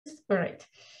All right.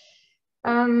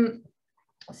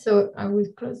 So I will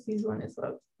close this one as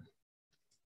well.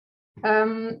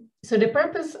 So the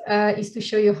purpose is to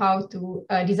show you how to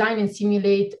design and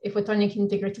simulate a photonic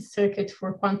integrated circuit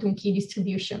for quantum key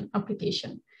distribution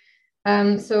application.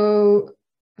 So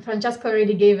Francesca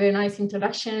already gave a nice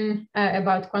introduction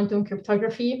about quantum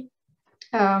cryptography.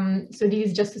 So this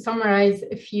is just to summarize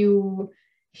a few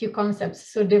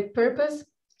concepts. So the purpose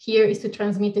here is to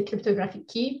transmit a cryptographic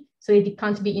key so that it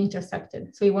can't be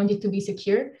intercepted. So we want it to be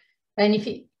secure. And if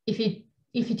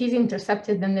it is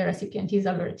intercepted, then the recipient is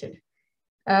alerted.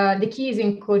 The key is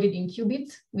encoded in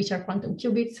qubits, which are quantum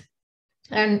qubits.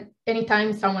 And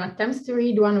anytime someone attempts to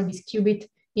read one of these qubits,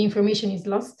 the information is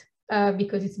lost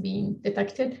because it's being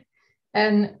detected,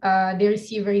 and the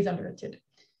receiver is alerted.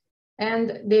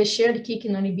 And the shared key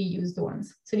can only be used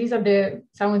once. So these are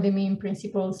some of the main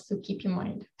principles to keep in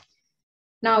mind.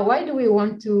 Now, why do we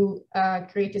want to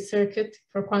create a circuit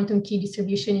for quantum key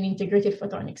distribution in integrated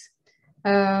photonics?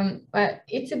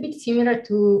 It's a bit similar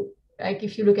to, like,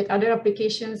 if you look at other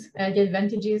applications, the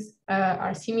advantages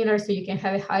are similar. So you can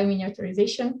have a high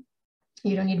miniaturization.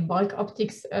 You don't need bulk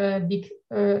optics, you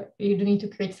don't need to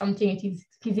create something that is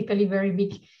physically very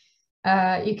big.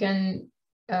 You can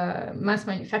mass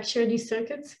manufacture these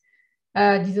circuits.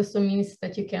 This also means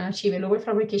that you can achieve a lower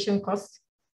fabrication cost.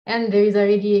 And there is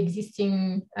already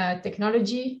existing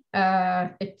technology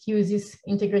that uses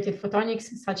integrated photonics,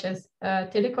 such as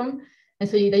telecom. And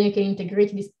so then you can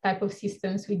integrate this type of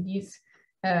systems with this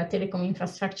telecom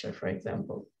infrastructure, for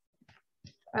example.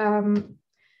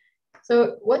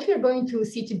 So what we're going to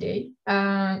see today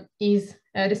is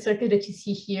the circuit that you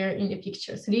see here in the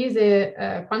picture. So this is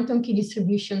a quantum key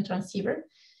distribution transceiver.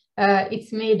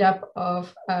 It's made up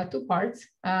of two parts.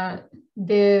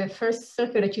 The first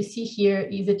circuit that you see here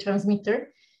is a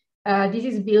transmitter. This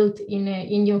is built in an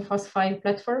indium phosphide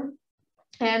platform.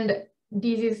 And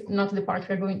this is not the part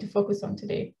we're going to focus on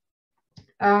today.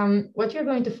 What we're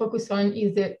going to focus on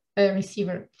is the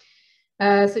receiver.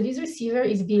 So this receiver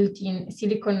is built in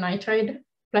silicon nitride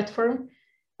platform.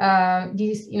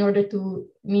 This is in order to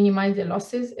minimize the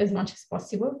losses as much as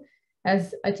possible.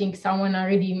 As I think someone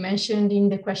already mentioned in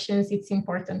the questions, it's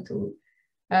important to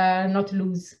not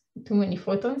lose too many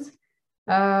photons.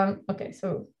 Okay,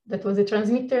 so that was a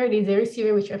transmitter. This is a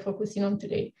receiver, which we're focusing on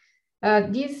today.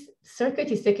 This circuit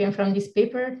is taken from this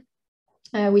paper,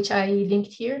 which I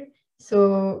linked here.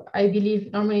 So I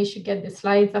believe normally you should get the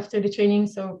slides after the training.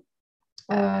 So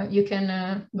you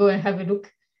can go and have a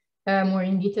look more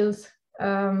in details.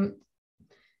 So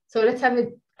let's have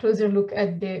a closer look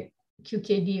at the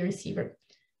QKD receiver.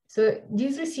 So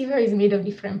this receiver is made of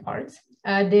different parts.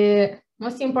 The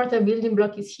most important building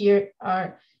block is here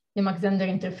are the Mach-Zehnder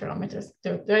interferometers.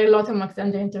 There are a lot of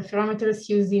Mach-Zehnder interferometers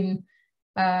used in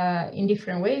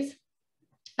different ways.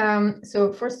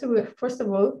 So first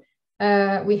of all,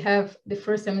 we have the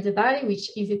first MZI,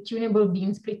 which is a tunable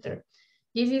beam splitter.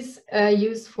 This is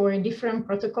used for a different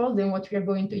protocol than what we are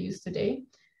going to use today,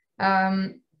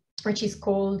 which is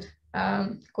called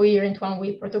coherent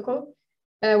one-way protocol.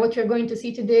 What you're going to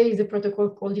see today is a protocol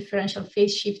called differential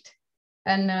phase shift.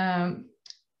 And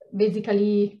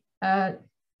basically,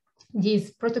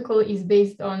 this protocol is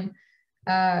based on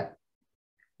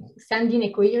sending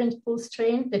a coherent pulse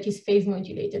train that is phase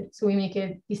modulated. So we make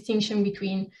a distinction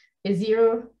between a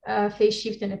 0 phase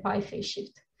shift and a pi phase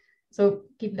shift. So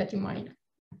keep that in mind.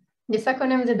 The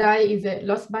second MZI is a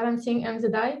loss balancing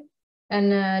MZI.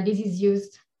 And this is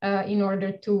used in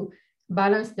order to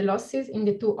balance the losses in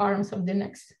the two arms of the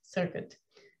next circuit.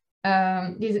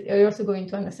 This we're also going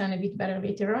to understand a bit better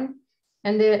later on.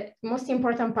 And the most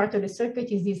important part of the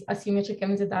circuit is this asymmetric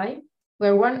MZI,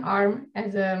 where one arm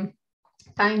has a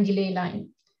time delay line.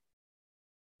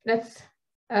 Let's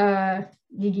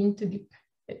dig into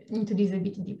this a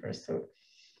bit deeper. So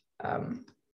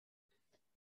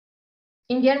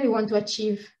in the end, we want to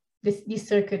achieve this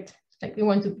circuit, like we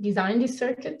want to design this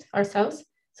circuit ourselves.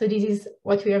 So this is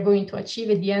what we are going to achieve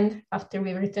at the end after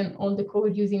we've written all the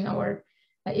code using our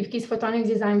PICs Photonics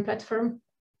design platform.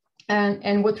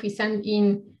 And what we send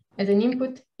in as an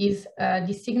input is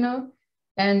this signal,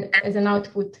 and as an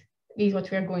output is what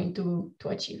we are going to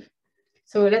achieve.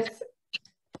 So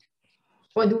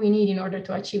what do we need in order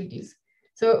to achieve this?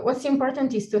 So what's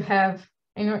important is to have,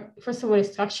 first of all, a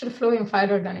structural flow and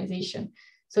file organization.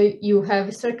 So you have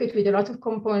a circuit with a lot of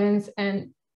components,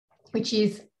 and which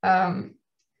is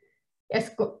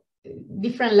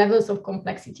different levels of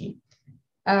complexity.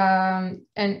 And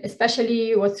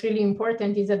especially what's really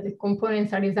important is that the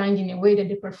components are designed in a way that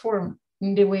they perform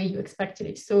in the way you expected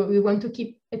it. So we want to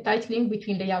keep a tight link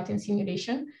between layout and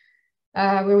simulation,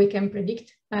 where we can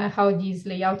predict how this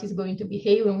layout is going to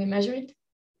behave when we measure it.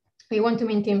 We want to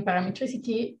maintain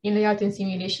parametricity in layout and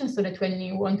simulation so that when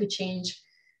you want to change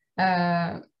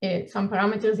some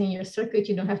parameters in your circuit,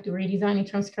 you don't have to redesign it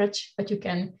from scratch, but you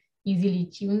can easily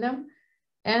tune them.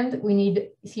 And we need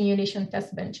simulation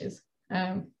test benches.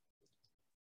 All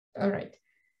right.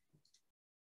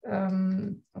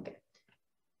 Okay.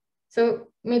 So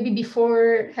maybe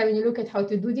before having a look at how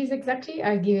to do this exactly,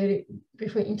 I'll give a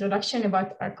brief introduction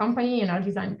about our company and our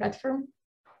design platform.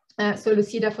 So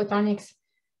Lucida Photonics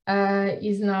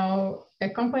is now a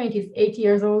company. It is 8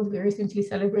 years old. We recently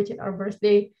celebrated our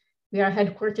birthday. We are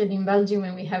headquartered in Belgium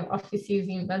and we have offices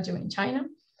in Belgium and China.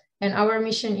 And our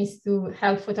mission is to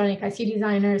help photonic IC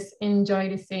designers enjoy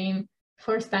the same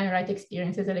first-time right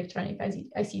experience as electronic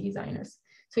IC designers.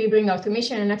 So we bring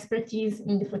automation and expertise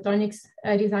in the photonics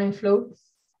design flow.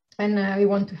 And we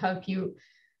want to help you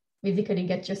basically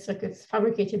get your circuits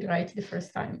fabricated right the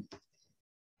first time.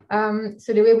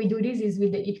 So the way we do this is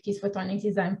with the PICs Photonics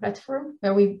design platform,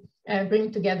 where we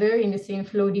bring together in the same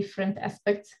flow different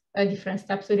aspects, different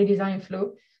steps of the design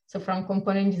flow. So from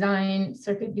component design,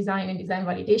 circuit design, and design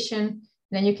validation,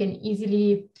 then you can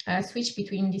easily switch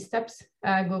between these steps,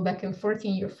 go back and forth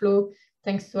in your flow,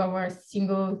 thanks to our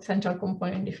single central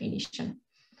component definition.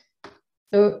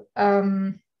 So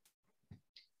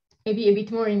maybe a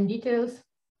bit more in details.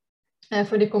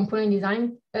 For the component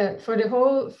design, for the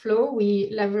whole flow, we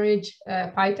leverage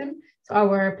Python. So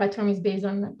our platform is based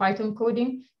on Python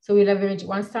coding. So we leverage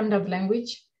one standard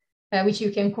language, which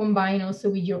you can combine also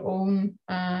with your own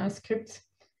scripts.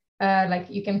 Like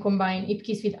you can combine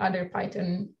PICs with other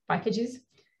Python packages.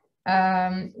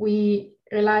 We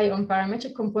rely on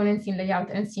parametric components in layout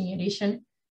and simulation.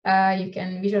 You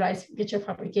can visualize feature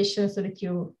fabrication so that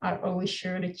you are always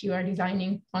sure that you are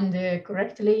designing on the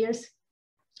correct layers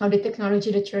of the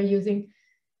technology that you're using.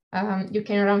 You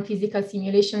can run physical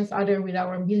simulations either with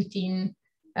our built-in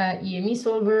EME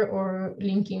solver or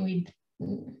linking with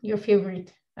your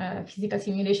favorite physical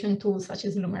simulation tools such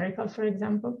as Lumerical, for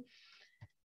example.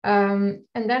 And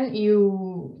then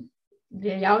you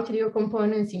lay out your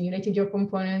components, simulated your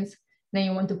components, then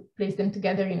you want to place them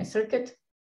together in a circuit,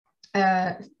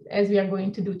 as we are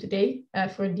going to do today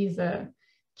for this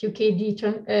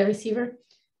QKD receiver.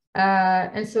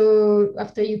 And so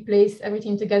after you place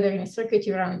everything together in a circuit,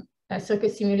 you run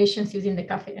circuit simulations using the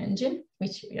Caffe engine,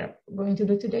 which we are going to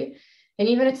do today. And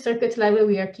even at circuit level,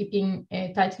 we are keeping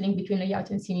a tight link between layout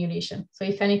and simulation. So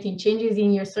if anything changes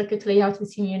in your circuit layout, the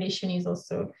simulation is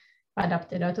also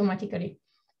adapted automatically.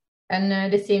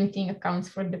 And the same thing accounts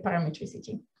for the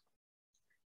parametricity.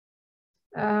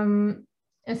 And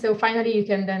so finally, you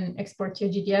can then export your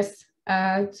GDS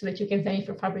so that you can send it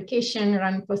for fabrication,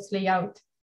 run post-layout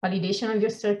validation of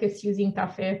your circuits using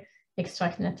Caffe,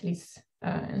 extract netlists,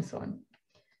 and so on.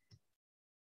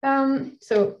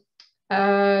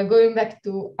 Going back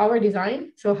to our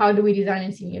design, so how do we design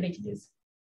and simulate this?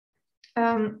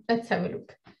 Let's have a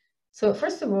look. So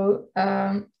first of all,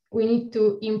 we need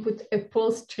to input a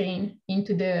pulse train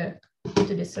into the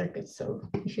circuit. So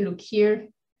if you look here,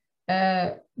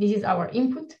 this is our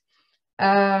input.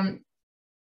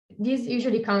 This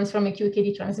usually comes from a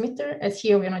QKD transmitter, as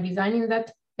here we are not designing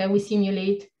that. We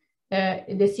simulate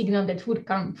the signal that would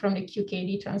come from the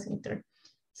QKD transmitter.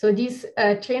 So this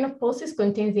train of pulses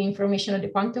contains the information of the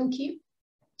quantum key.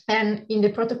 And in the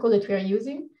protocol that we are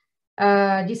using,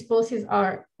 these pulses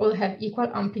all have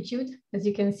equal amplitude, as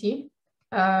you can see.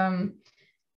 And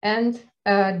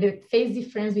the phase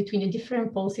difference between the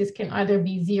different pulses can either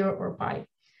be 0 or pi.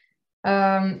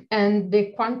 And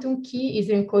the quantum key is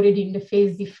encoded in the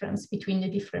phase difference between the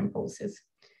different pulses.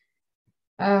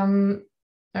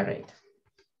 All right.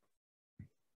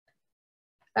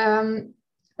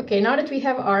 Okay, now that we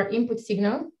have our input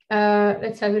signal,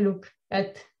 let's have a look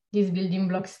at these building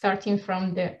blocks starting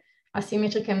from the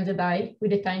asymmetric MZI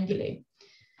with a time delay.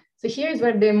 So here is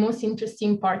where the most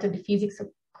interesting part of the physics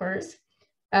occurs.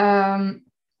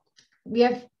 We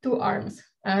have two arms.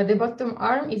 The bottom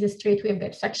arm is a straight wave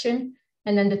bed section,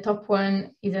 and then the top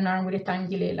one is an arm with a time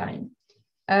delay line.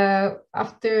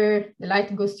 After the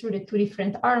light goes through the two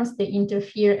different arms, they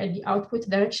interfere at the output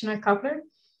directional coupler.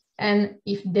 And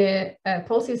if the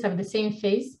pulses have the same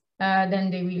phase,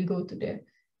 then they will go to the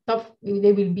top,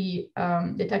 they will be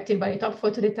detected by the top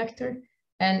photodetector.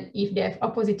 And if they have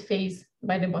opposite phase,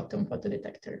 by the bottom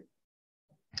photodetector.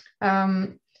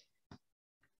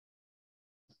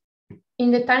 In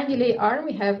the time delay arm,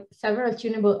 we have several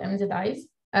tunable MZIs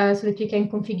so that we can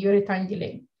configure a time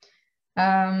delay.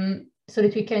 So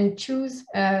that we can choose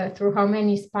through how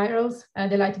many spirals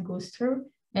the light goes through.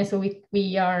 And so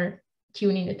we are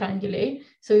tuning the time delay.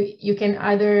 So you can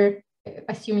either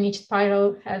assuming each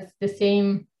spiral has the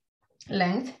same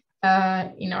length.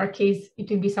 In our case, it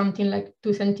will be something like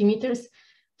 2 centimeters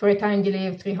for a time delay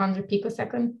of 300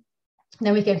 picosecond.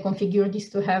 Then we can configure this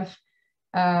to have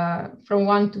from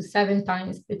 1 to 7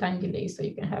 times the time delay. So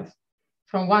you can have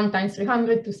from 1 times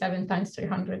 300 to 7 times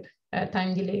 300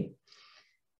 time delay.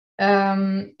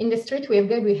 In the straight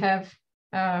waveguide, we have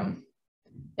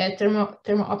a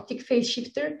thermo-optic phase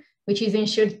shifter, which is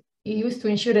used to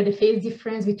ensure that the phase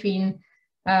difference between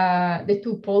the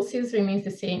two pulses remains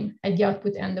the same at the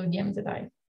output end of the MZI.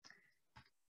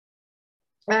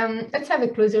 Let's have a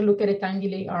closer look at the time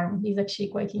delay arm. It's actually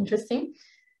quite interesting.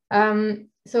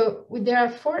 So there are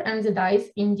 4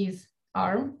 MZIs in this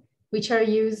arm, which are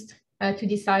used to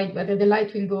decide whether the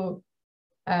light will go,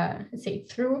 let's say,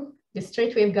 through the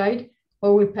straight waveguide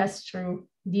or will pass through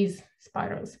these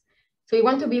spirals. So we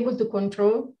want to be able to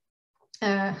control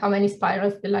how many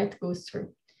spirals the light goes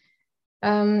through.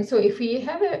 So if we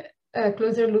have a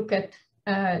closer look at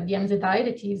the MZI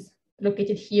that is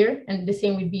located here, and the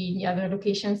same would be in the other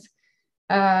locations,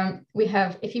 we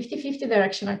have a 50-50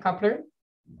 directional coupler.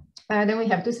 Then we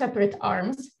have 2 separate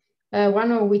arms,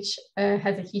 one of which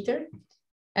has a heater,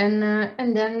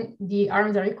 and then the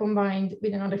arms are recombined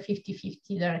with another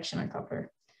 50-50 directional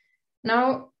coupler.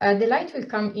 Now, the light will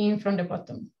come in from the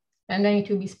bottom, and then it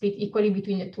will be split equally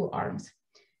between the 2 arms.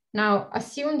 Now,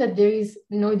 assume that there is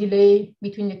no delay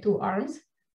between the 2 arms,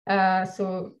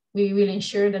 so we will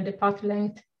ensure that the path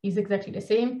length is exactly the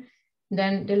same.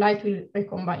 Then the light will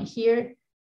recombine here.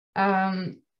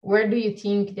 Where do you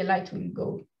think the light will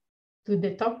go? To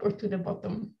the top or to the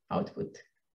bottom output?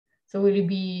 So will it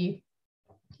be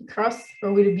cross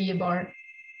or will it be a bar?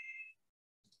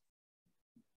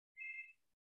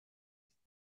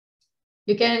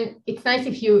 It's nice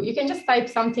if you can just type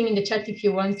something in the chat if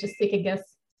you want, just take a guess.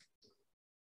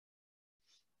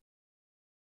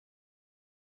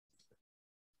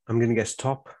 I'm going to guess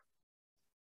top.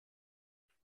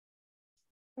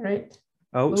 All right.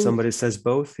 Oh, both. Somebody says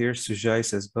both here. Sujai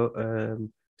says both.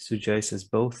 Sujai says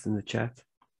both in the chat.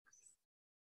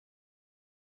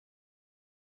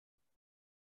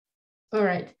 All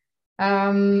right.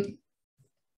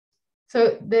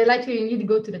 So the light will indeed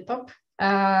go to the top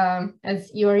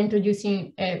as you are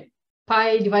introducing a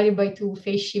pi divided by 2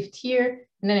 phase shift here,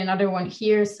 and then another one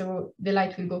here. So the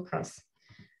light will go cross.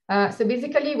 So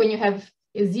basically when you have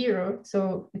a 0,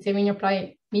 so let's say when you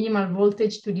apply minimal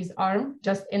voltage to this arm,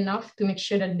 just enough to make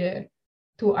sure that the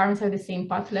 2 arms have the same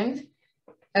path length,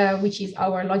 which is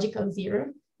our logical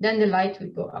 0, then the light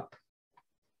will go up.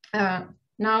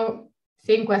 Now,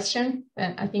 same question,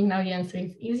 I think now the answer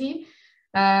is easy.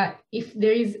 If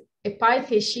there is a pi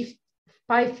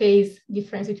phase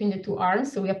difference between the 2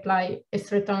 arms, so we apply a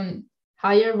certain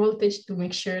higher voltage to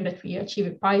make sure that we achieve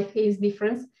a pi phase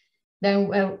difference, then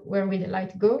where will the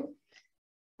light go?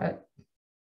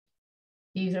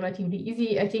 It is relatively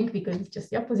easy, I think, because it's just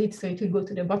the opposite, so it will go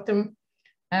to the bottom,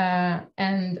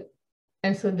 and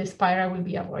so the spiral will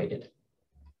be avoided.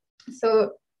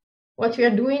 So what we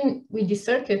are doing with this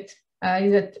circuit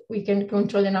is that we can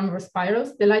control the number of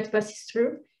spirals the light passes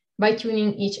through by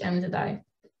tuning each MZI.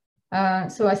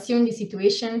 So assume the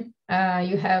situation,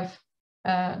 you have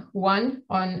 1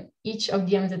 on each of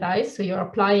the MZIs, so you're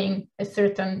applying a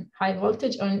certain high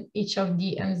voltage on each of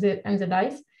the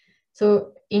MZIs.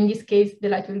 So in this case, the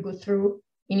light will go through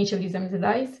in each of these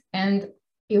MZIs, and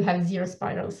you have 0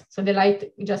 spirals. So the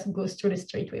light just goes through the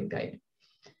straight waveguide.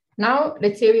 Now,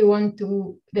 let's say we want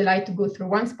the light to go through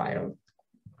 1 spiral.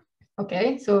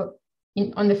 Okay, so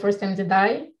on the first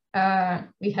MZI,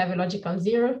 we have a logical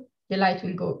 0. The light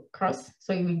will go cross,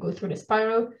 so it will go through the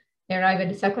spiral, arrive at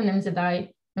the second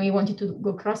MZI, and we want it to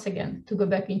go cross again, to go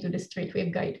back into the straight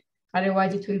waveguide.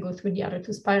 Otherwise, it will go through the other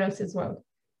 2 spirals as well.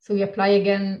 So we apply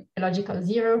again a logical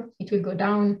 0, it will go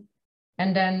down,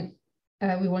 and then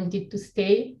we want it to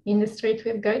stay in the straight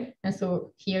waveguide. And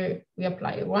so here we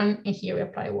apply a 1, and here we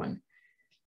apply 1.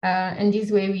 And this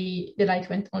way the light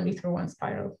went only through 1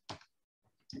 spiral.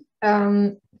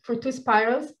 For 2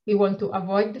 spirals, we want to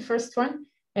avoid the first one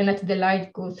and let the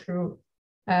light go through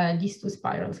these 2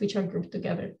 spirals, which are grouped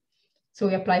together. So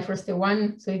we apply first a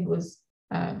 1, so it goes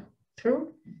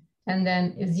through, and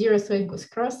then a 0, so it goes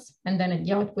cross, and then at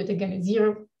the output again a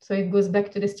 0, so it goes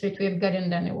back to the straight waveguide,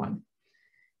 and then a 1.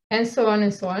 And so on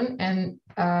and so on. And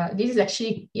this is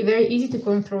actually very easy to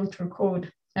control through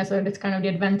code. And so that's kind of the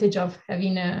advantage of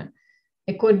having a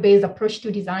code-based approach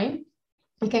to design.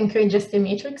 You can create just a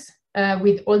matrix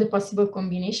with all the possible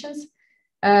combinations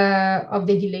of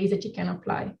the delays that you can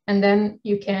apply. And then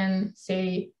you can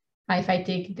say, if I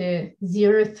take the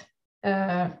 0th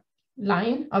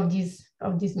line of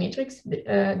this matrix,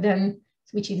 then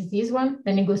which is this one,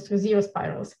 then it goes through 0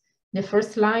 spirals. The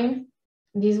first line,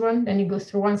 this one, then it goes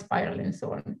through 1 spiral and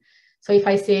so on. So if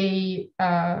I say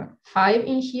 5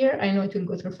 in here, I know it will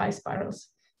go through 5 spirals.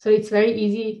 So it's very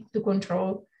easy to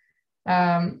control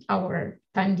our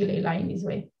time delay line this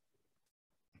way.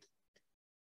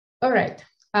 All right.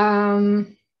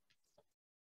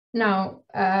 Now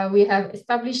we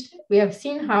have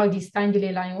seen how this time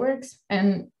delay line works,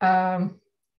 and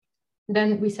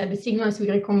then we said the signals we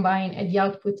recombine at the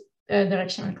output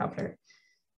directional coupler.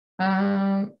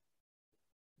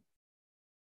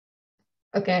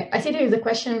 Okay, I see there is a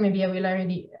question. Maybe I will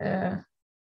already.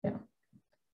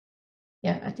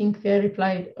 Yeah, I think they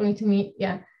replied only to me.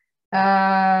 Yeah.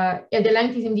 Yeah, the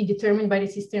length is indeed determined by the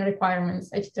system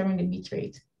requirements. I determine the bit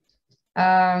rate.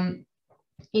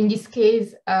 In this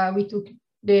case, we took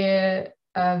the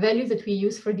values that we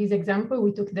use for this example.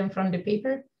 We took them from the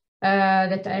paper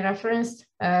that I referenced,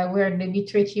 where the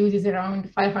bit rate used is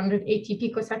around 580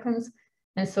 picoseconds.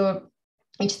 And so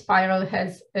each spiral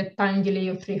has a time delay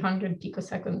of 300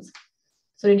 picoseconds.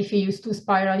 So that if you use 2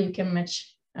 spirals, you can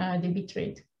match the bit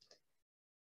rate.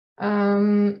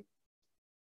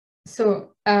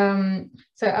 So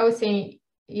I was saying,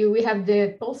 we have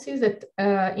the pulses that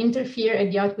interfere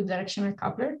at the output directional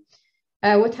coupler.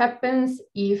 What happens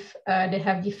if they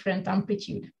have different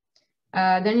amplitude?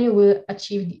 Then you will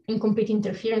achieve incomplete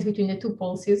interference between the 2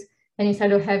 pulses. And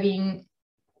instead of having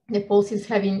the pulses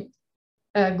going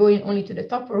only to the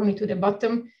top or only to the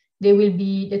bottom, they will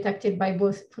be detected by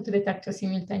both photodetectors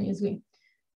simultaneously.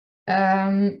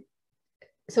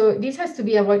 So this has to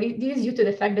be avoided. This is due to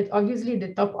the fact that obviously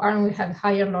the top arm will have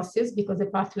higher losses because the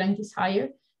path length is higher.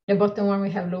 The bottom one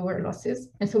will have lower losses.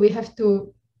 And so we have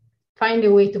to find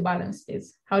a way to balance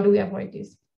this. How do we avoid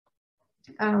this?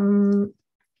 So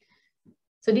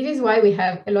this is why we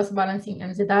have a loss balancing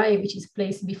MZI, which is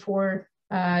placed before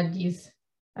these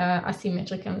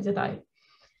asymmetric MZI.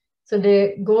 So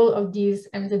the goal of this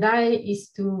MZI is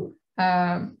to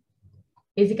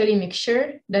basically make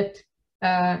sure that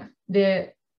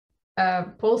the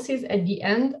pulses at the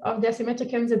end of the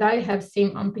asymmetric MZI have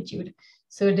same amplitude.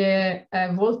 So the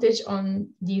voltage on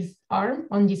this arm,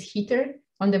 on this heater,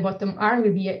 on the bottom arm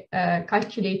will be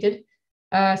calculated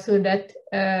so that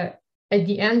at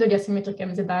the end of the asymmetric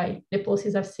MZI, the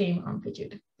pulses have same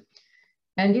amplitude.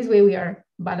 And this way we are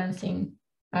balancing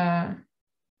the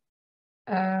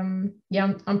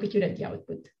amplitude at the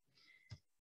output.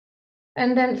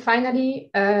 And then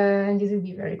finally, and this will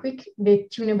be very quick, the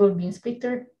tunable beam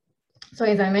splitter. So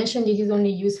as I mentioned, it is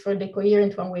only used for the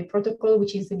coherent one-way protocol,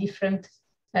 which is a different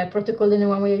protocol than the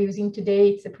one we are using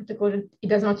today. It's a protocol that it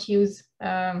does not use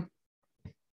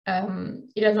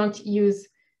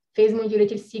phase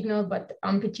modulated signal, but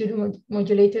amplitude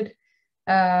modulated.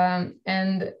 And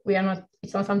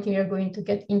it's not something we are going to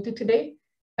get into today.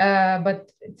 But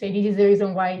say this is the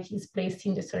reason why it is placed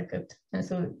in the circuit. And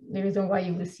so the reason why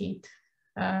you will see it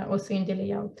also in the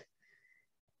layout.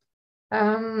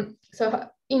 So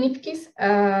in PICs,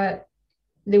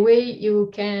 the way you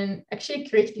can actually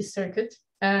create this circuit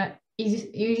is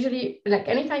usually, like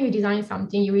anytime you design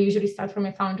something, you will usually start from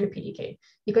a foundry PDK,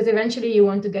 because eventually you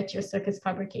want to get your circuits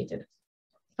fabricated.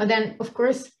 But then, of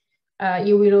course,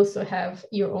 you will also have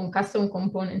your own custom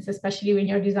components, especially when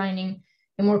you're designing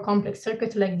a more complex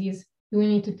circuit like this. You will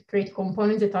need to create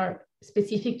components that are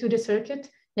specific to the circuit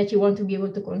that you want to be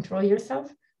able to control yourself,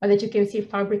 but that you can still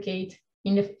fabricate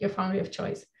in your foundry of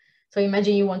choice. So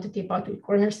imagine you want to tape out with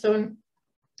Cornerstone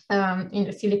in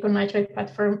the silicon nitride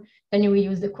platform, then you will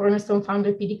use the Cornerstone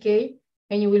foundry PDK,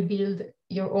 and you will build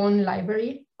your own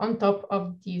library on top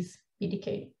of this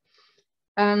PDK.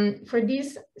 For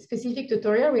this specific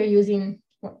tutorial, we are using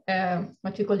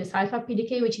what we call the SciFab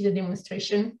PDK, which is a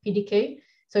demonstration PDK.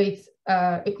 So it's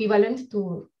equivalent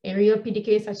to a real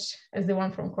PDK, such as the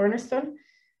one from Cornerstone,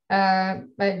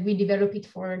 but we develop it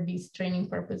for these training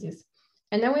purposes.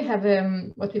 And then we have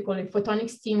what we call a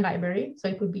Photonics team library. So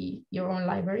it could be your own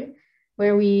library,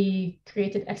 where we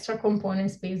created extra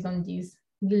components based on these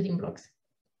building blocks.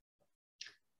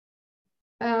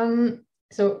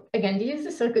 So again, this is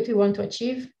the circuit we want to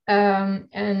achieve.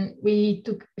 And we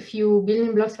took a few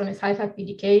building blocks from a SciFab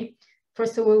PDK.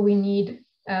 First of all, we need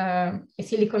a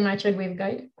silicon nitride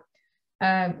waveguide.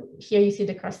 Here you see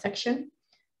the cross section.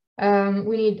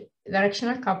 We need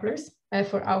directional couplers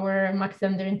for our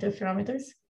Mach-Zehnder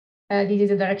interferometers. This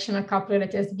is a directional coupler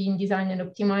that has been designed and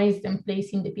optimized and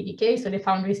placed in the PDK. So the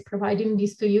foundry is providing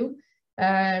this to you,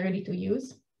 ready to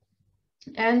use.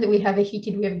 And we have a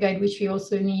heated waveguide, which we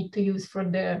also need to use for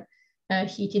the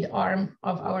heated arm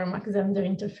of our Mach-Zehnder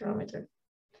interferometer.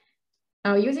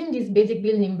 Now, using these basic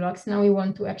building blocks, now we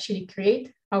want to actually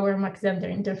create our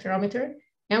Mach-Zehnder interferometer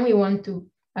and we want to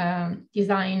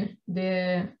design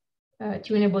the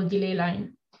tunable delay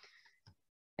line.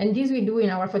 And this we do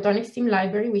in our Photonics team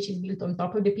library, which is built on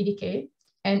top of the PDK.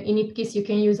 And in IPCs, you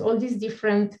can use all these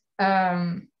different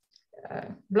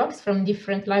blocks from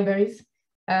different libraries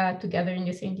together in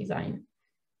the same design.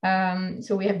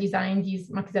 So we have designed this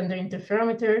Mach-Zehnder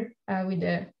interferometer with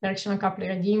the directional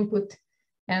coupler at the input.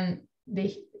 And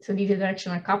so this is the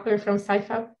directional coupler from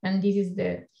SciFab, and this is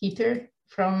the heater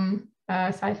from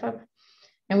SciFab.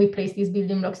 And we place these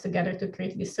building blocks together to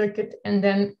create this circuit. And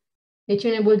then the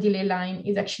tunable delay line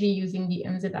is actually using the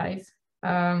MZIs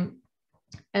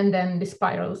and then the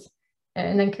spirals,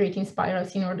 and then creating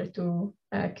spirals in order to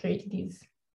create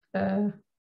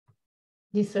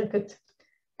this circuit.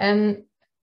 And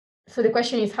so the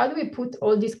question is, how do we put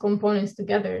all these components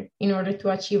together in order to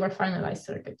achieve our finalized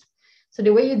circuit? So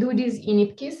the way you do this in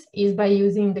IPCs is by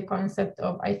using the concept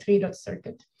of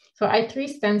I3.circuit. So I3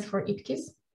 stands for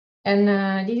IPCs, and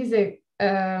this is a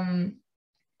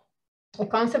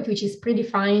concept which is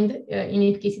predefined in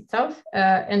IPCs itself,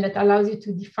 and that allows you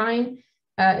to define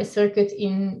a circuit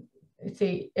in, let's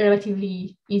say, a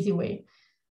relatively easy way.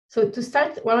 So to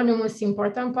start, one of the most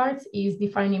important parts is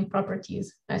defining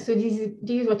properties. So this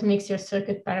is what makes your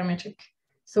circuit parametric.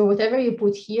 So whatever you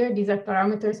put here, these are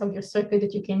parameters of your circuit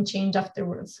that you can change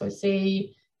afterwards. So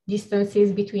say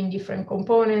distances between different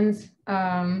components,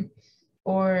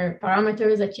 or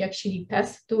parameters that you actually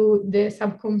pass to the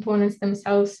subcomponents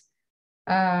themselves,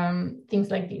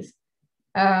 things like this.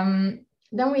 Then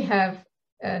we have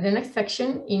the next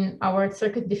section in our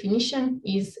circuit definition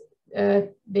is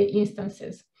the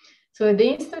instances. So the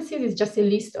instances is just a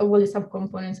list of all the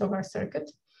subcomponents of our circuit.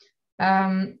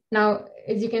 Now,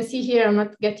 as you can see here, I'm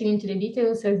not getting into the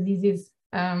details, as this is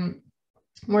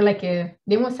more like a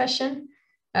demo session,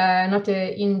 not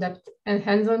an in-depth and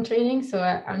hands-on training. So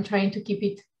I'm trying to keep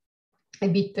it a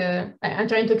bit, I'm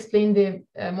trying to explain the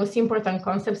most important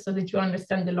concepts so that you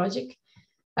understand the logic.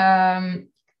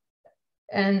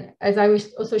 And as I will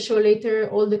also show later,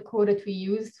 all the code that we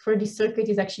use for this circuit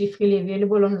is actually freely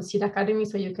available on Lucid Academy,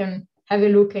 so you can have a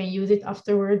look and use it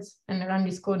afterwards and run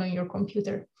this code on your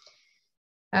computer.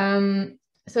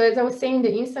 So as I was saying,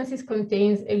 the instances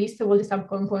contains a list of all the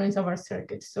subcomponents of our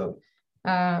circuit. So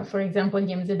for example,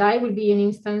 the MZI will be an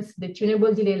instance, the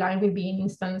tunable delay line will be an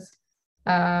instance,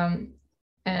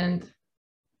 and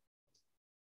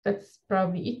that's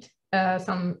probably it.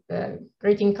 Some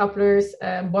grating couplers,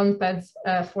 bond pads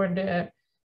for the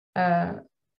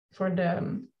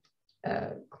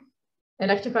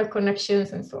electrical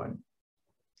connections, and so on.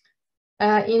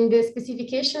 In the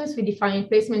specifications, we define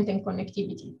placement and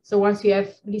connectivity. So once we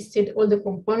have listed all the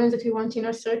components that we want in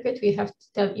our circuit, we have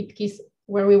to tell IPCs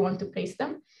where we want to place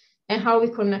them and how we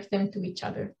connect them to each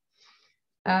other.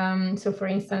 So for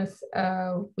instance,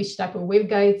 which type of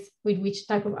waveguides with which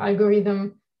type of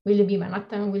algorithm. Will it be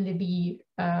Manhattan? Will it be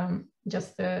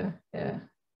just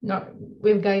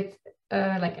waveguides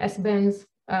like S-bands,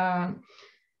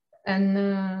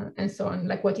 and so on?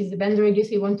 Like, what is the band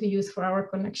radius we want to use for our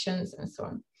connections, and so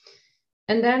on.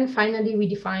 And then finally, we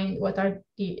define what are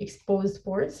the exposed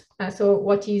ports. So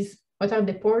what are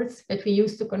the ports that we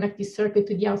use to connect this circuit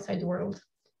to the outside world?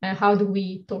 And how do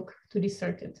we talk to this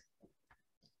circuit?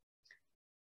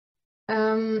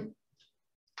 And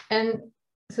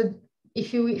so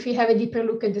if you have a deeper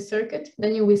look at the circuit,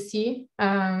 then you will see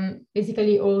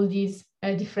basically all these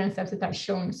different steps that are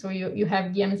shown. So you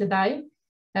have the MZI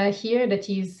here that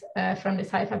is from the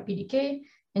SciFab PDK,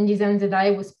 and this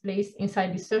MZI was placed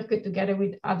inside the circuit together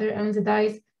with other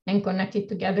MZIs and connected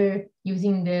together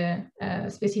using the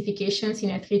specifications in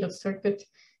a 3.circuit.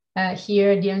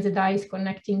 Here, the MZI is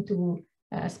connecting to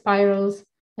spirals,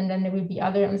 and then there will be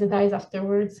other MZIs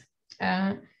afterwards.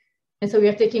 And so we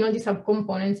are taking all these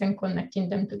subcomponents and connecting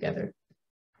them together.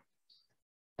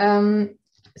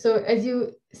 So as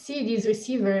you see, this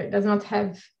receiver does not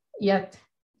have yet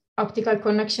optical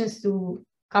connections to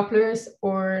couplers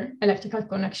or electrical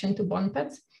connection to bond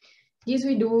pads. This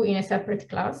we do in a separate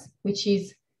class, which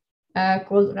is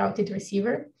called routed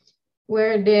receiver,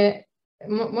 where the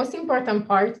most important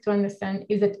part to understand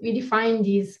is that we define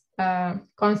this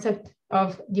concept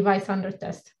of device under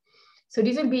test. So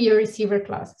this will be your receiver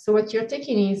class. So what you're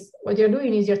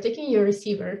doing is you're taking your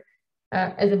receiver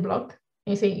as a block,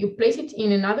 and you place it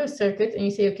in another circuit, and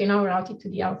you say, okay, now route it to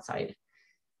the outside.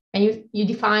 And you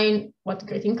define what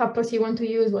grating couplers you want to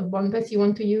use, what bond pads you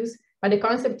want to use. But the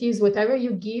concept is whatever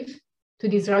you give to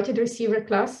this routed receiver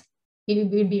class, it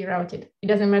will be routed. It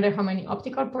doesn't matter how many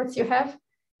optical ports you have.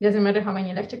 It doesn't matter how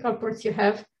many electrical ports you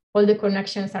have. All the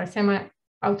connections are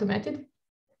semi-automated,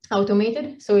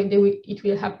 so it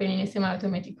will happen in a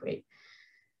semi-automatic way.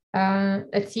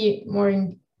 Let's see more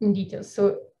in detail.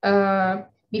 So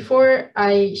before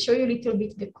I show you a little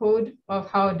bit the code of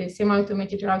how the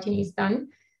semi-automated routing is done,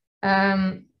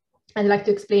 I'd like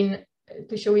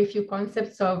to show you a few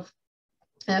concepts of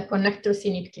connectors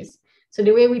in IPCs. So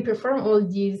the way we perform all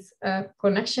these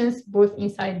connections, both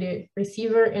inside the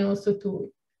receiver and also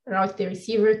to route the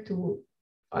receiver to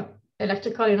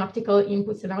electrical and optical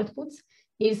inputs and outputs,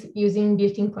 is using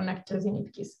built-in connectors in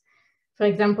IPCs. For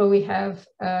example, we have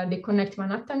the Connect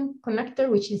Manhattan connector,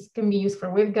 which can be used for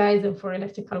waveguides and for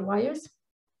electrical wires,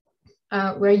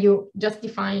 where you just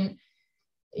define,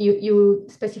 you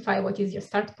specify what is your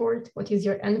start port, what is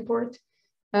your end port.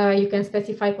 You can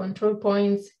specify control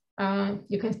points.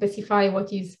 You can specify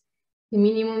what is the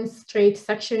minimum straight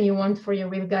section you want for your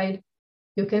waveguide.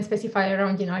 You can specify a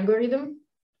rounding algorithm.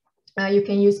 You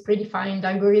can use predefined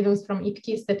algorithms from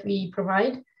IPCs that we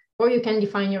provide, or you can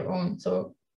define your own.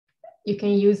 So you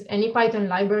can use any Python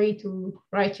library to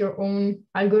write your own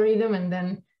algorithm and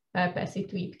then pass it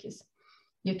to IPCs.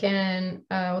 You can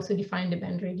also define the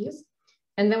band radius.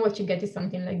 And then what you get is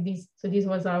something like this. So this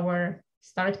was our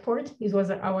start port. This was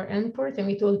our end port. And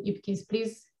we told IPCs,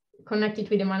 please connect it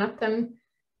with the Manhattan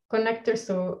connector.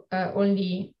 So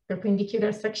only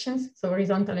perpendicular sections, so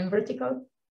horizontal and vertical,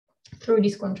 through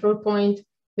this control point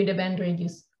with a band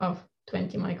radius of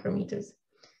 20 micrometers.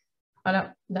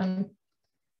 Voilà, done.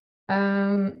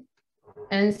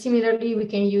 And similarly, we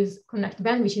can use connect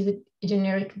band, which is a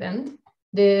generic band.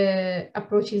 The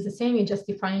approach is the same. You just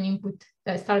define input,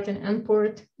 start and end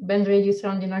port, band radius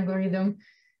rounding algorithm.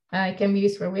 It can be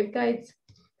used for waveguides.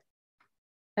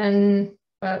 And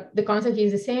the concept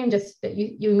is the same, just that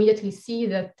you immediately see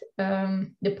that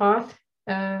the path,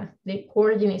 the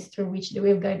coordinates through which the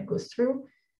waveguide goes through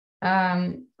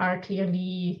are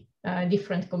clearly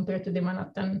different compared to the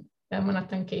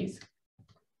Manhattan case.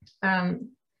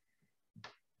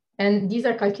 And these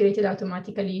are calculated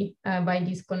automatically by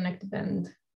this connect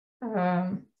band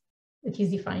that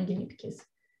is defined in IPCs.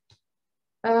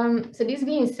 So this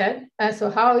being said,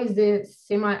 so how is the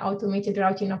semi-automated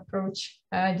routing approach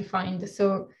defined?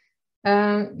 So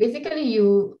basically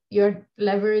you're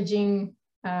leveraging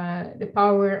the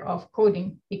power of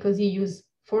coding because you use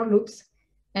for loops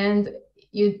and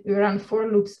you run for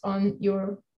loops on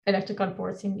your electrical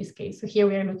ports in this case. So here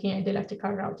we are looking at the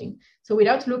electrical routing. So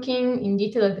without looking in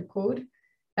detail at the code,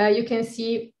 you can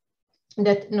see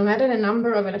that no matter the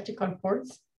number of electrical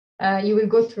ports, you will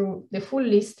go through the full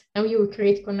list and you will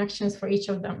create connections for each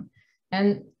of them.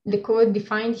 And the code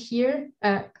defined here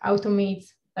automates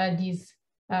this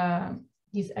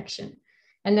action.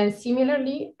 And then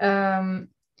similarly,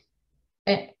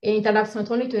 it adapts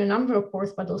not only to the number of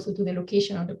ports, but also to the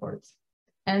location of the ports.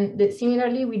 And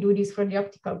similarly, we do this for the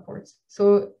optical ports.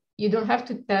 So you don't have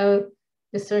to tell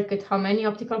the circuit how many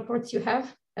optical ports you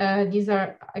have. These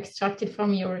are extracted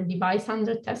from your device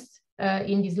under test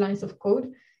in these lines of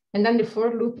code. And then the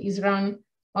for loop is run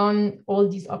on all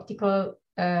these optical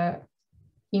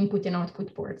input and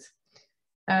output ports.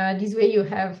 This way you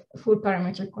have full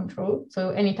parametric control. So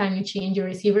anytime you change your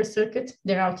receiver circuit,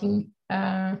 the routing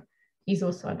is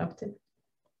also adapted.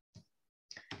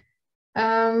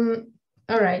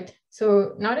 All right,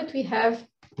 so now that we have,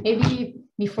 maybe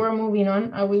before moving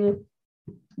on, I will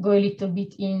go a little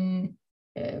bit in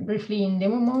briefly in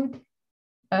demo mode.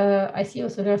 I see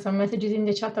also there are some messages in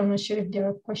the chat. I'm not sure if there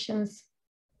are questions.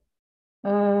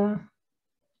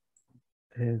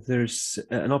 There's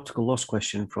an optical loss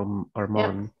question from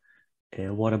Arman. Yeah.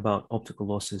 What about optical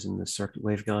losses in the circuit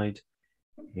waveguide?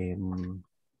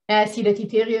 I see that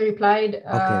Iterio replied.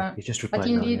 Okay, he just replied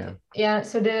indeed, now, yeah.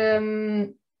 So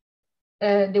the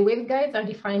waveguides are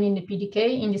defined in the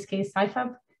PDK, in this case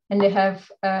SciFab, and they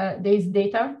have there is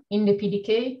data in the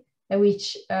PDK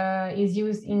which is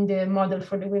used in the model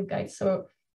for the waveguide. So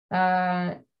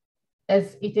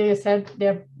as Iterio said,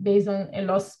 they're based on a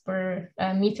loss per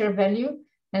meter value.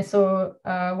 And so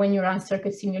when you run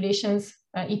circuit simulations,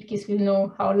 IPCs will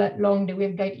know how long the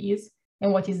waveguide is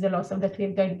and what is the loss of that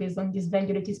waveguide based on this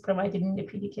value that is provided in the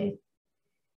PDK.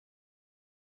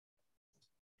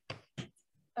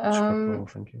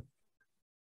 Thank you.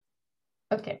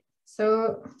 Okay,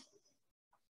 so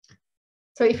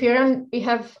if you run, we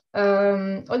have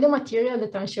all the material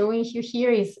that I'm showing you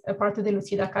here is a part of the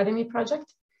Lucida Academy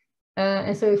project.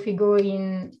 And so if we go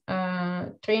in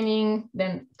training,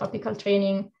 then topical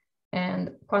training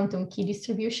and quantum key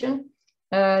distribution,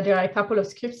 there are a couple of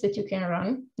scripts that you can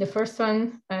run. The first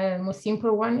one, most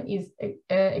simple one, is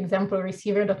example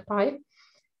receiver.py.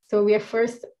 So we are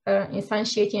first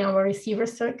instantiating our receiver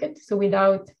circuit, so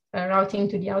without routing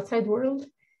to the outside world,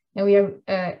 and we are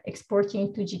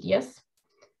exporting to GDS.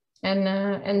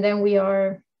 And then we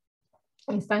are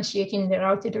instantiating the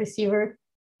routed receiver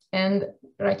and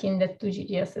writing that to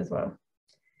GDS as well.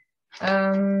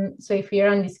 So if we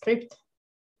run the script,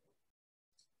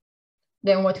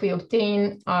 then what we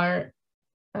obtain are,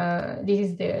 this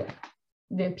is the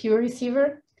pure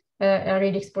receiver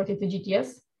already exported to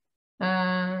GTS.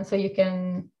 So you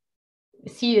can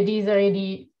see that these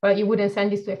already, but you wouldn't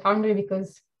send this to a foundry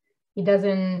because it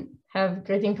doesn't have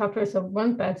grating couplers or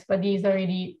bond pads, but these are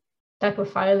already type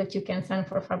of file that you can send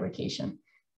for fabrication.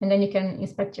 And then you can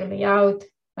inspect your layout.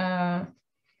 And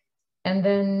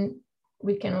then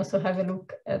we can also have a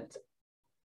look at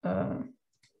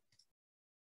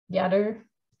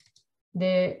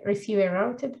the receiver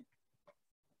routed.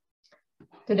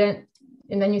 So then,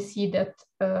 and then you see that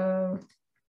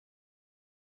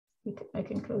I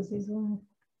can close this one.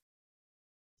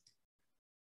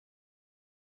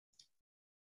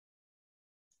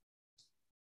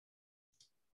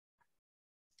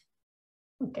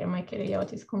 Okay, my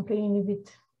layout is complaining a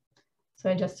bit, so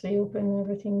I just reopen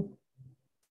everything.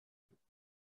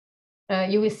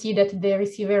 You will see that the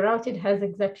receiver routed has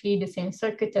exactly the same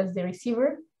circuit as the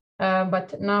receiver,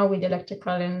 but now with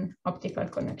electrical and optical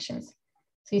connections.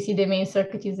 So you see the main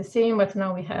circuit is the same, but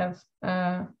now we have,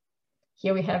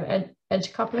 here we have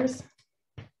edge couplers.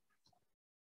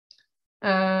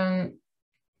 And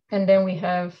then we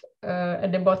have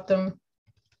at the bottom,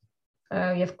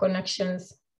 we have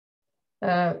connections.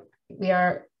 We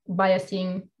are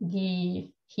biasing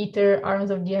the heated arms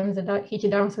of the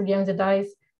MZIs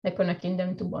by connecting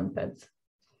them to bond pads.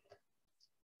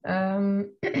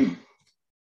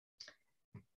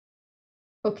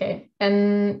 Okay,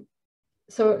 and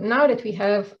so now that we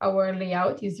have our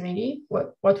layout is ready,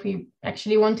 what we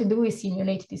actually want to do is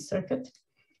simulate this circuit.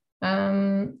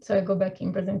 So I go back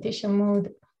in presentation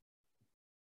mode.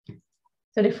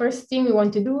 So the first thing we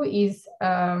want to do is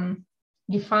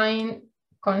define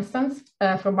constants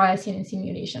for biasing and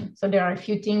simulation. So there are a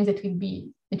few things that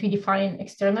we define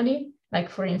externally, like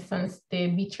for instance, the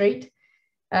bit rate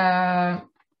that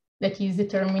is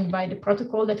determined by the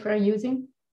protocol that we're using.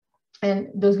 And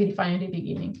those we define at the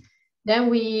beginning. Then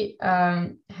we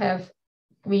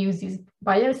use this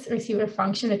bias receiver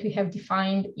function that we have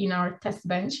defined in our test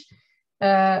bench,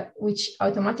 which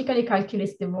automatically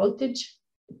calculates the voltage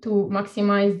to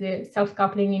maximize the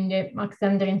self-coupling in the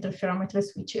Mach-Zehnder interferometer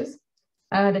switches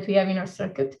that we have in our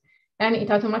circuit. And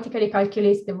it automatically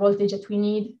calculates the voltage that we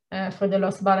need for the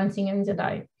loss balancing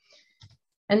MZI.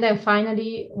 And then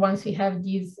finally, once we have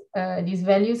these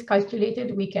values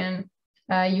calculated, we can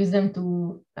use them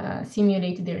to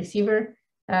simulate the receiver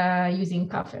using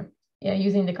CAFE,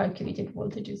 using the calculated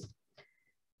voltages.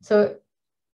 So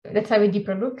let's have a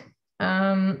deeper look.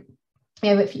 We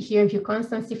have here a few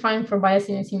constants defined for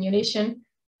biasing and simulation.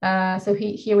 So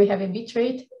here we have a bit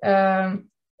rate.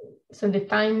 So the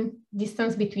time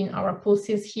distance between our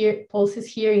pulses here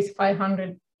is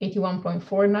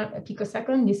 581.4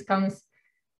 picosecond. This comes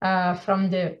from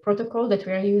the protocol that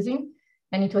we are using,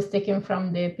 and it was taken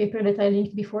from the paper that I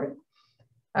linked before.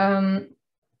 And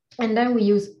then we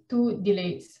use 2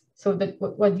 delays. So that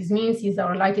what this means is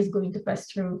our light is going to pass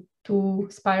through 2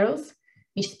 spirals.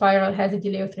 Each spiral has a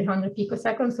delay of 300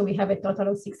 picoseconds, so we have a total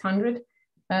of 600.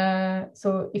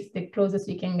 So it's the closest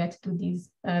we can get to this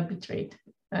bit rate.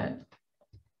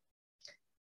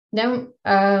 Then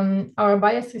our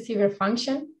bias receiver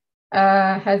function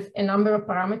has a number of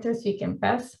parameters we can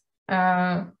pass.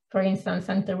 For instance,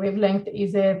 center wavelength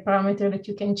is a parameter that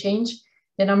you can change.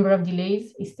 The number of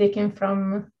delays is taken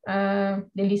from the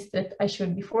list that I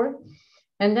showed before.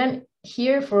 And then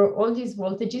here, for all these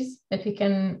voltages that we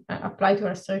can apply to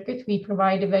our circuit, we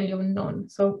provide a value of none.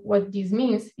 So what this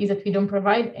means is that we don't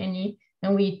provide any,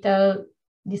 and we tell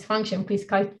this function, please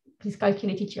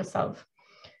calculate it yourself.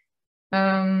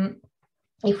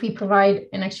 If we provide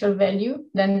an actual value,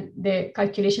 then the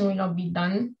calculation will not be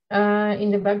done in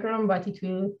the background, but it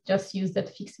will just use that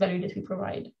fixed value that we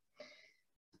provide.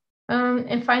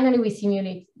 And finally, we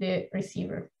simulate the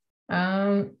receiver.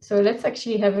 So let's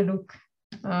actually have a look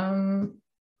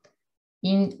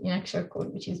in actual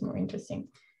code, which is more interesting.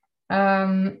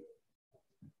 So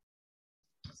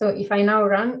if I now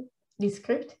run this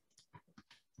script,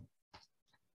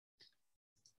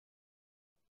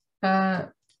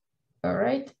 all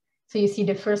right, so you see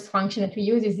the first function that we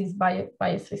use is this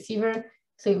bias receiver.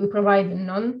 So we provide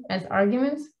none as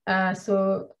arguments.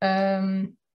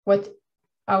 What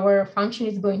our function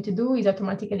is going to do is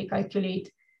automatically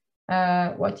calculate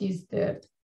what is the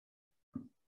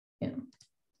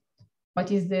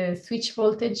switch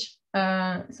voltage.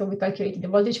 So we calculated the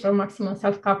voltage for maximum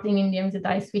self-coupling in the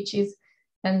MZI switches.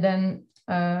 And then,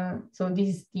 so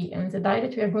this is the MZI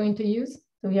that we are going to use.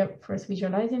 So we are first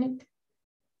visualizing it.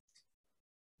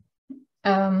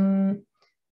 The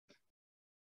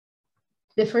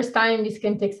first time, this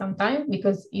can take some time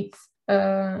because it's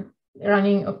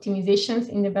running optimizations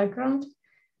in the background.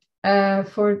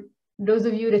 For those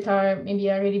of you that are maybe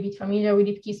already a bit familiar with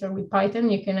PICs or with Python,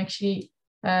 you can actually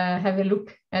have a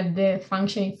look at the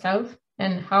function itself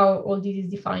and how all this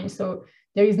is defined. So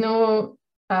there is no,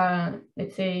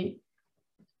 let's say,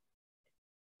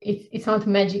 it's not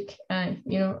magic.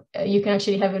 You know, you can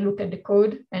actually have a look at the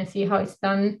code and see how it's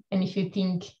done. And if you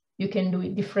think you can do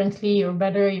it differently or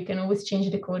better, you can always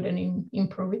change the code and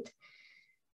improve it.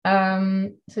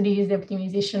 So this is the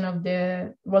optimization of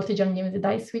the voltage on the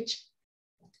die switch.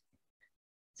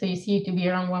 So you see it to be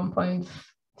around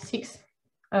 1.6,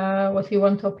 what we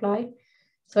want to apply.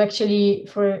 So actually,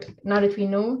 for now that we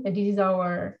know that this is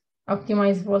our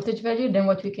optimized voltage value, then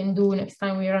what we can do next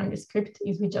time we run the script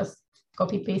is we just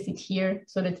copy paste it here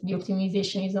so that the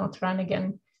optimization is not run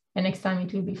again, and next time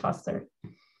it will be faster.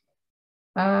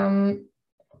 And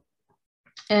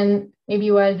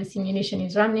maybe while the simulation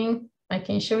is running, I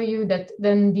can show you that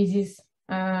then this is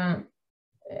at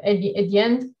the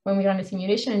end, when we run the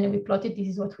simulation and then we plot it, this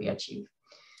is what we achieve.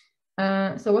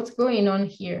 So what's going on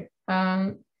here?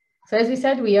 So as we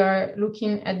said, we are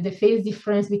looking at the phase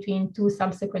difference between two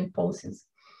subsequent pulses.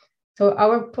 So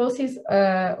our pulses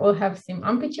all have same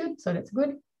amplitude, so that's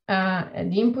good at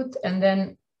the input. And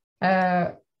then,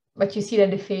 but you see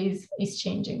that the phase is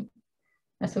changing.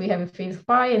 So we have a phase of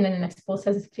pi, and then the next pulse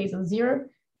has a phase of 0.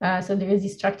 So there is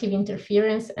destructive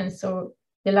interference, and so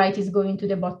the light is going to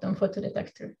the bottom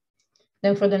photodetector.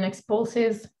 Then for the next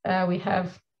pulses, we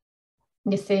have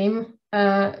the same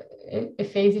a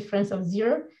phase difference of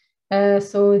 0.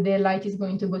 So the light is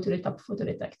going to go to the top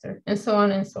photodetector, and so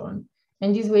on and so on.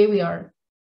 And this way we are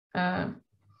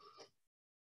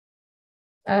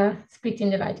splitting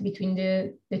the light between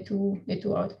the two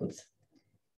outputs.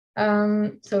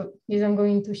 So this I'm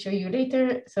going to show you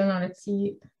later. So now let's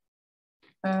see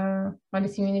how the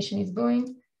simulation is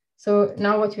going. So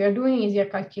now what we are doing is we are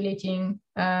calculating,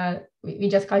 we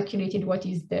just calculated what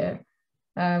is the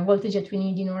voltage that we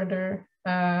need in order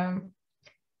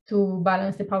to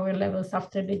balance the power levels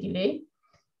after the delay.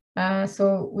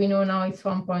 So we know now it's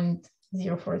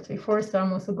 1.0434, so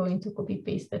I'm also going to copy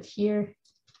paste that here.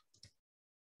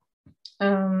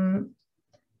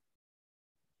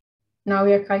 Now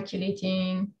we are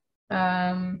calculating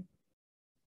the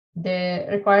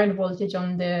required voltage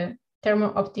on the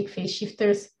thermo-optic phase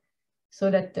shifters so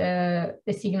that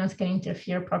the signals can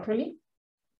interfere properly.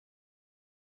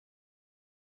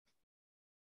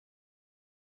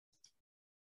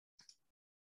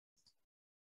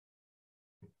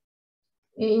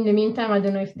 In the meantime, I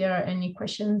don't know if there are any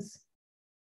questions.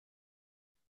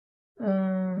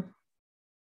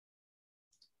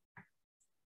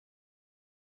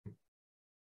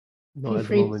 No, at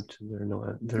the moment,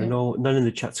 there are none in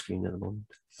the chat screen at the moment.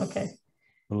 Okay.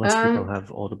 Unless people have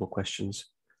audible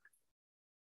questions.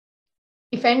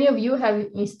 If any of you have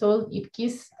installed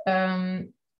PICs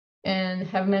and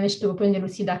have managed to open the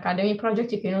Lucida Academy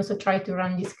project, you can also try to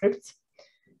run these scripts.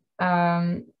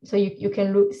 So you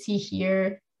can see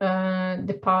here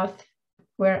the path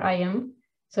where I am.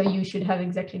 So you should have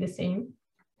exactly the same.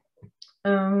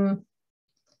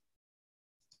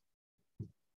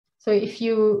 So if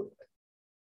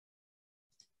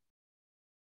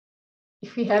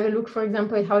we have a look, for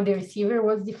example, at how the receiver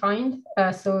was defined,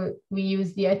 so we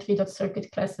use the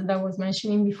i3.circuit class that I was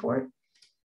mentioning before.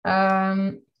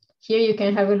 Here you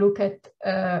can have a look at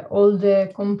all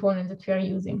the components that we are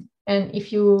using. And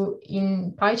if you,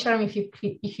 in PyCharm,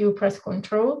 if you press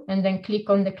Control and then click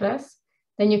on the class,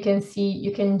 then you can see,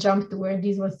 you can jump to where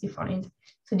this was defined.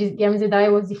 So this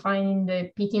GMZI was defined in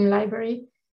the PTIN library,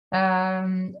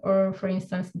 or for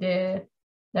instance, the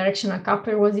directional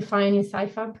coupler was defined in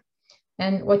SciFab.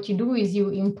 And what you do is you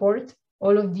import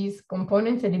all of these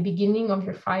components at the beginning of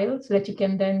your file so that you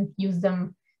can then use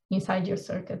them inside your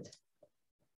circuit.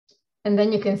 And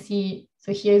then you can see,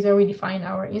 so here's where we define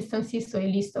our instances, so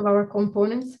a list of our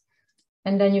components.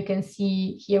 And then you can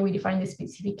see here we define the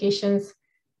specifications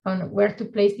on where to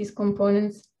place these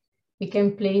components. We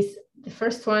can place the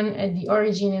first one at the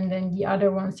origin and then the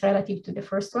other ones relative to the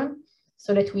first one,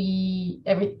 so that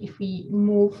if we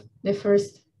move the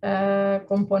first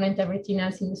component, everything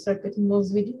else in the circuit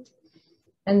moves with it.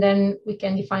 And then we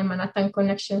can define Manhattan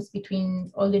connections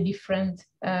between all the different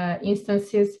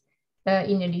instances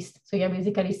in a list. So you're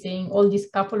basically saying all these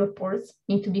couple of ports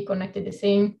need to be connected the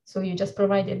same. So you just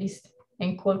provide a list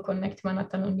and call connect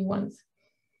Manhattan only once.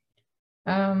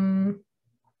 And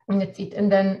that's it.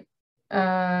 And then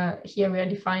here we are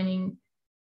defining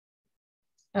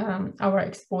our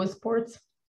exposed ports.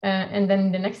 And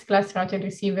then the next class, router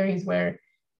receiver, is where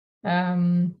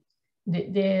the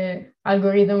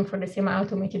algorithm for the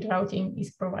semi-automated routing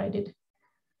is provided.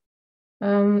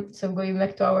 So going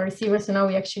back to our receiver, so now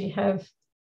we actually have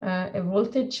a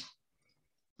voltage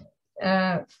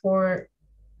for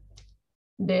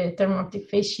the thermo-optic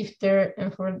phase shifter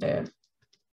and for the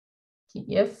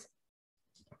TPS.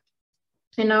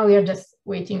 And now we are just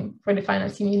waiting for the final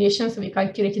simulation. So we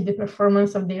calculated the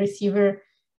performance of the receiver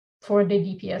for the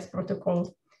DPS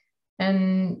protocol.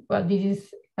 And well, this is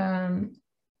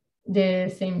the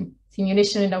same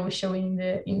simulation that I was showing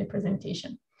in the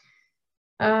presentation.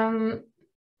 All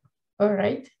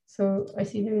right, so I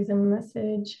see there is a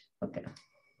message. Okay.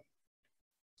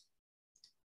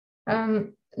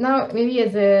 Now, maybe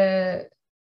as a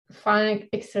fun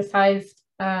exercise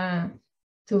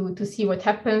to see what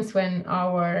happens when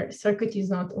our circuit is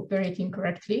not operating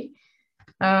correctly,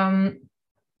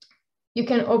 you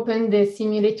can open the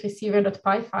simulate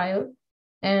receiver.py file,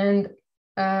 and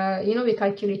we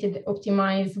calculated the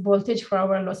optimized voltage for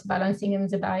our loss balancing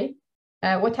MZI.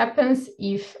 What happens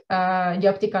if the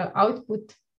optical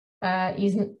output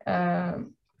is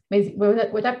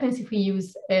what happens if we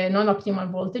use a non-optimal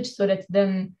voltage, so that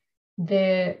then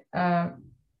the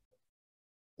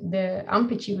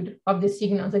amplitude of the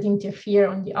signals that interfere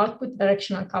on the output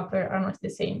directional coupler are not the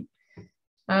same.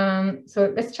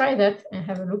 So let's try that and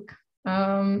have a look.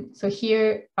 So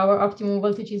here our optimum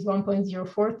voltage is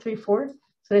 1.0434.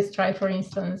 So let's try, for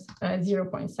instance,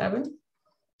 0.7.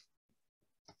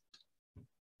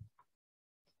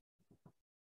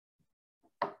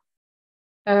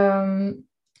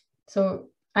 So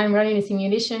I'm running a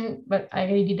simulation, but I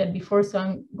already did that before, so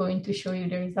I'm going to show you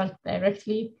the result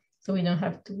directly, so we don't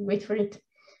have to wait for it.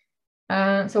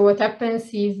 So what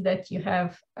happens is that you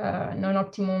have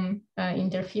non-optimum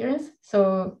interference.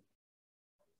 So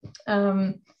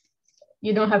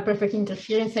you don't have perfect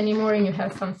interference anymore, and you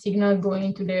have some signal going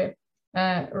into the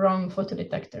wrong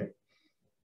photodetector.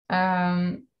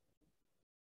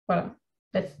 Voilà,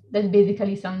 that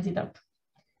basically sums it up.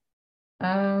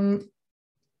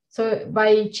 So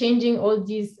by changing all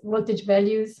these voltage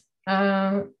values,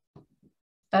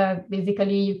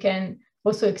 basically you can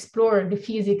also explore the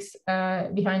physics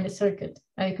behind the circuit,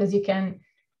 because you can,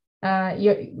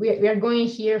 we are going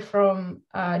here from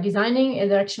designing a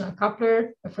directional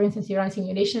coupler. For instance, you run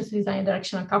simulations to design a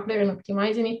directional coupler and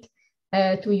optimizing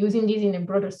it, to using this in a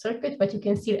broader circuit, but you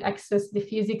can still access the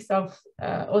physics of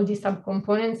all these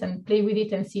subcomponents and play with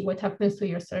it and see what happens to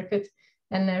your circuit,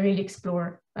 and really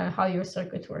explore how your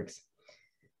circuit works.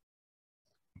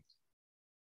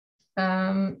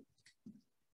 All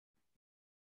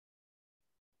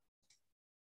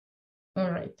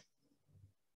right.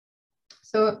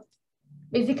 So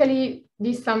basically,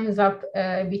 this sums up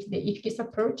a bit the PICs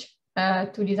approach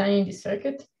to designing the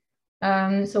circuit.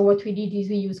 So what we did is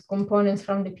we used components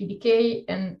from the PDK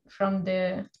and from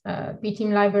the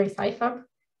PTIM library SciFab,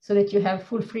 so that you have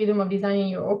full freedom of designing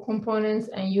your own components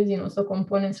and using also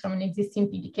components from an existing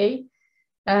PDK.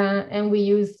 And we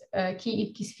used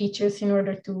key PICs features in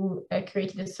order to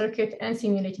create the circuit and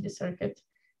simulate the circuit.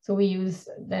 So we use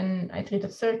then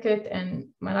iterative circuit and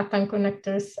Manhattan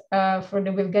connectors for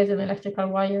the waveguides and electrical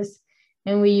wires.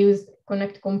 And we use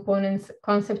connect components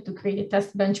concept to create a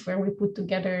test bench where we put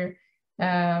together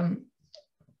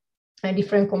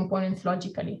different components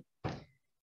logically.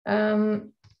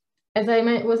 As I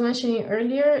was mentioning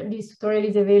earlier, this tutorial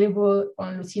is available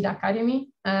on Lucida Academy.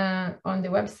 On the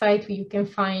website, where you can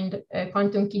find a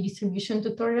quantum key distribution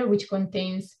tutorial, which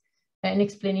contains an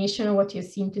explanation of what you've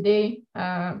seen today.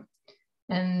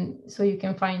 And so you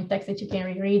can find text that you can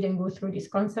reread and go through these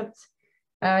concepts.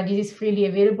 This is freely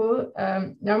available.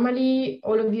 Normally,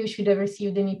 all of you should have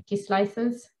received an IPKIS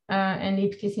license and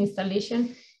IPKIS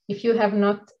installation. If you have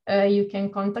not, you can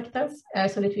contact us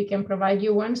so that we can provide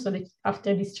you one, so that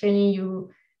after this training,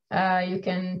 you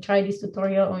can try this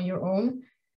tutorial on your own.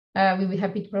 We'll be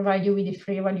happy to provide you with a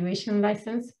free evaluation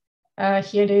license.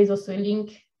 Here, there is also a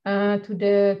link to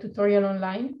the tutorial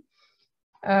online.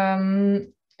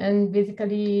 And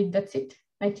basically, that's it,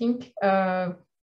 I think.